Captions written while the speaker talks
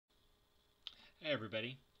Hey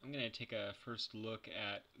everybody, I'm going to take a first look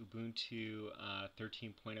at Ubuntu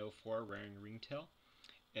 13.04 Raring Ringtail.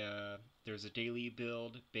 There's a daily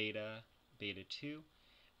build beta 2,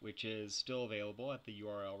 which is still available at the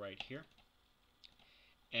URL right here.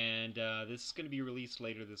 And this is going to be released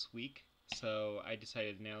later this week, so I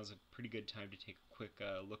decided now is a pretty good time to take a quick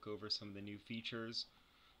look over some of the new features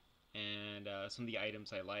and some of the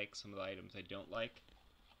items I like, some of the items I don't like.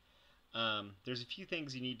 There's a few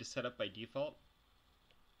things you need to set up by default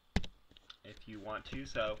if you want to.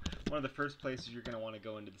 So one of the first places you're going to want to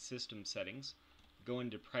go into the system settings, go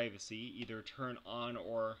into privacy, either turn on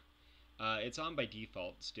or it's on by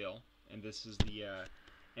default still, and this is the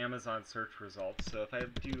Amazon search results. So if I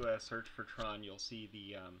do a search for Tron, you'll see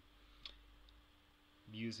the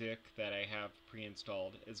music that I have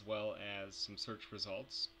pre-installed, as well as some search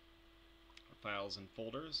results, files and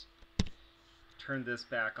folders. Turn this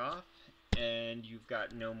back off, and you've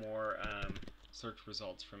got no more search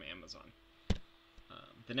results from Amazon.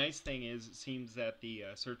 The nice thing is, it seems that the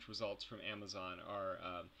search results from Amazon are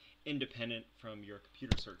independent from your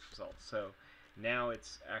computer search results. So now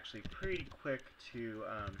it's actually pretty quick to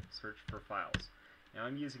search for files. Now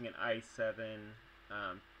I'm using an i7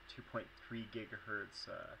 2.3 gigahertz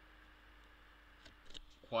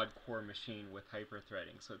quad-core machine with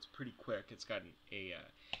hyper-threading, so it's pretty quick. It's got a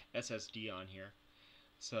SSD on here.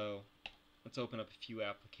 So let's open up a few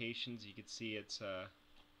applications. You can see it's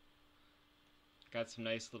got some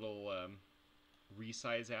nice little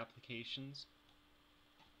resize applications.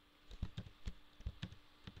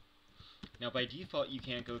 Now by default you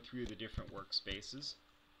can't go through the different workspaces.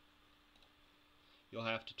 You'll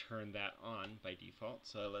have to turn that on by default.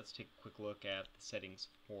 So let's take a quick look at the settings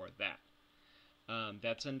for that.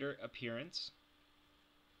 That's under Appearance,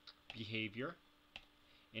 Behavior,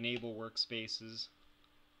 Enable Workspaces,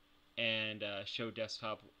 and Show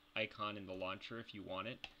Desktop icon in the launcher if you want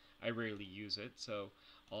it. I rarely use it, so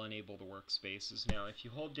I'll enable the workspaces. Now if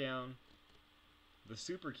you hold down the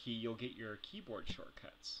super key, you'll get your keyboard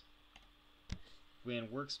shortcuts. When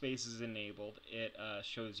workspace is enabled, it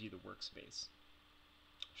shows you the workspace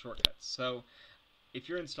shortcuts. So if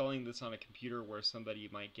you're installing this on a computer where somebody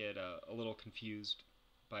might get a little confused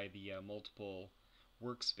by the multiple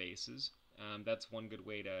workspaces, that's one good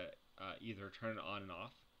way to either turn it on and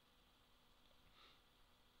off.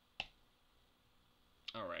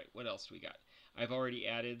 Alright, what else do we got? I've already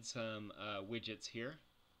added some widgets here.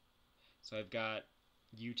 So I've got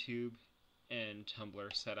YouTube and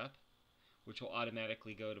Tumblr set up, which will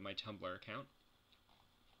automatically go to my Tumblr account.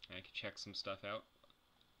 I can check some stuff out.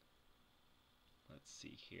 Let's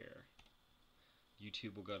see here.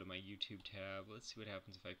 YouTube will go to my YouTube tab. Let's see what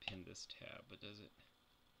happens if I pin this tab. But does it?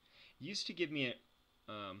 It used to give me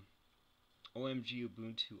an OMG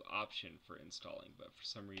Ubuntu option for installing, but for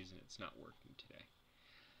some reason it's not working today.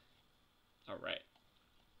 Alright.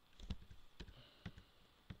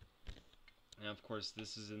 Now of course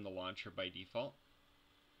this is in the launcher by default.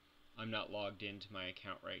 I'm not logged into my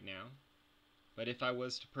account right now. But if I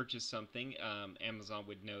was to purchase something, Amazon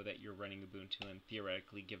would know that you're running Ubuntu and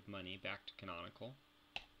theoretically give money back to Canonical.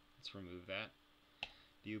 Let's remove that.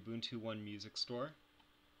 The Ubuntu One Music Store.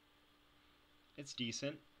 It's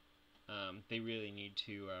decent. They really need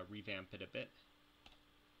to revamp it a bit.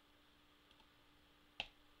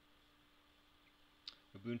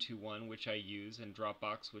 Ubuntu One, which I use, and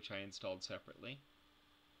Dropbox, which I installed separately.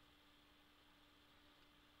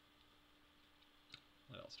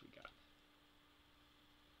 What else do we got?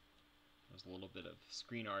 There's a little bit of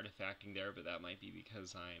screen artifacting there, but that might be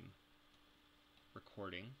because I'm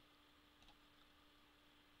recording.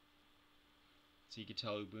 So you can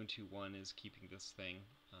tell Ubuntu One is keeping this thing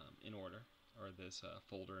in order, or this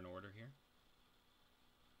folder in order here.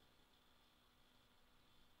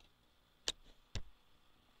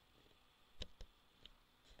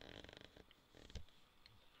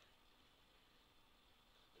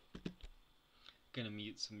 Going to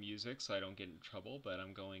mute some music so I don't get in trouble, but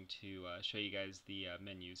I'm going to show you guys the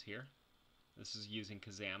menus here. This is using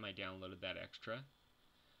Kazam. I downloaded that extra.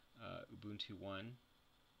 Ubuntu One,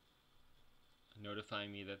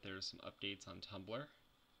 notifying me that there's some updates on Tumblr,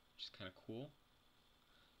 which is kind of cool.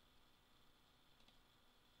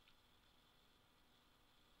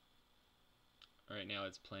 Alright, now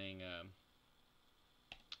it's playing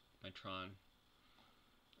my Tron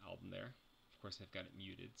album there. Of course I've got it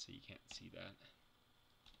muted so you can't see that.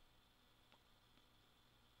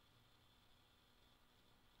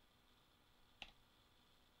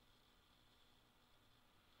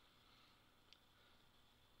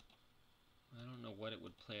 I don't know what it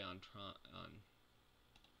would play on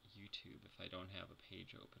YouTube if I don't have a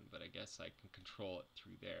page open, but I guess I can control it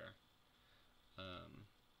through there.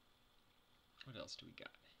 What else do we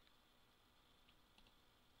got?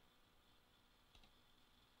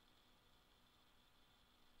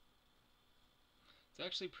 It's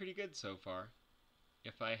actually pretty good so far.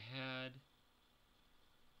 If I had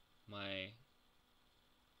my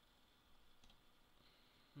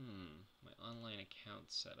my online account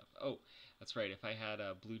set up. Oh, that's right. If I had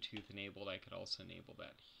Bluetooth enabled, I could also enable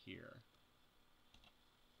that here.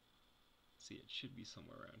 See, it should be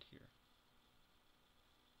somewhere around here.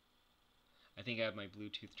 I think I have my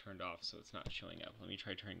Bluetooth turned off, so it's not showing up. Let me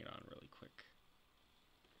try turning it on really quick.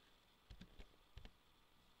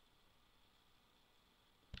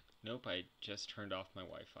 Nope, I just turned off my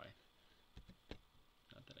Wi-Fi.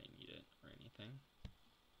 Not that I need it or anything.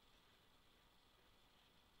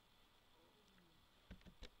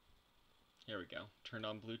 There we go. Turned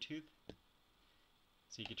on Bluetooth.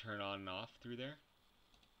 So you can turn it on and off through there.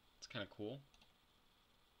 It's kind of cool.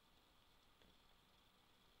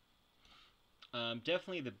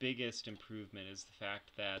 Definitely the biggest improvement is the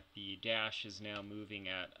fact that the dash is now moving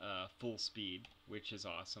at full speed, which is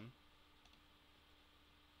awesome.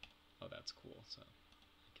 Oh, that's cool. So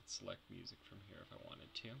I could select music from here if I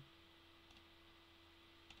wanted to.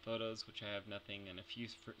 Photos, which I have nothing, and a few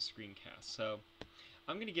screencasts. So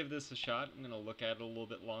I'm going to give this a shot. I'm going to look at it a little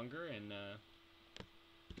bit longer and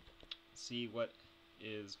see what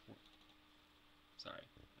is... Sorry.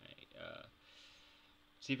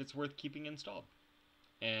 See if it's worth keeping installed.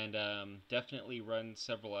 And definitely run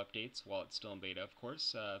several updates while it's still in beta, of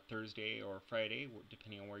course. Thursday or Friday,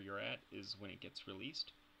 depending on where you're at, is when it gets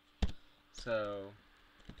released. So...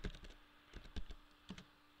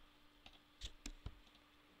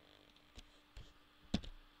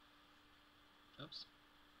 Oops.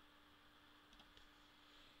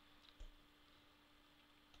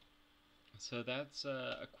 So that's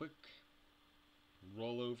a quick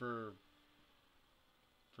rollover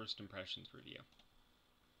first impressions review.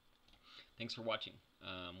 Thanks for watching.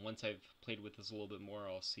 Once I've played with this a little bit more,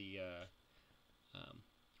 I'll see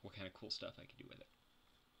what kind of cool stuff I can do with it.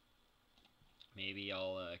 Maybe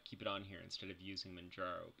I'll keep it on here instead of using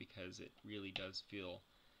Manjaro because it really does feel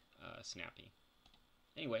snappy.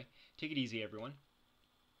 Anyway, take it easy, everyone.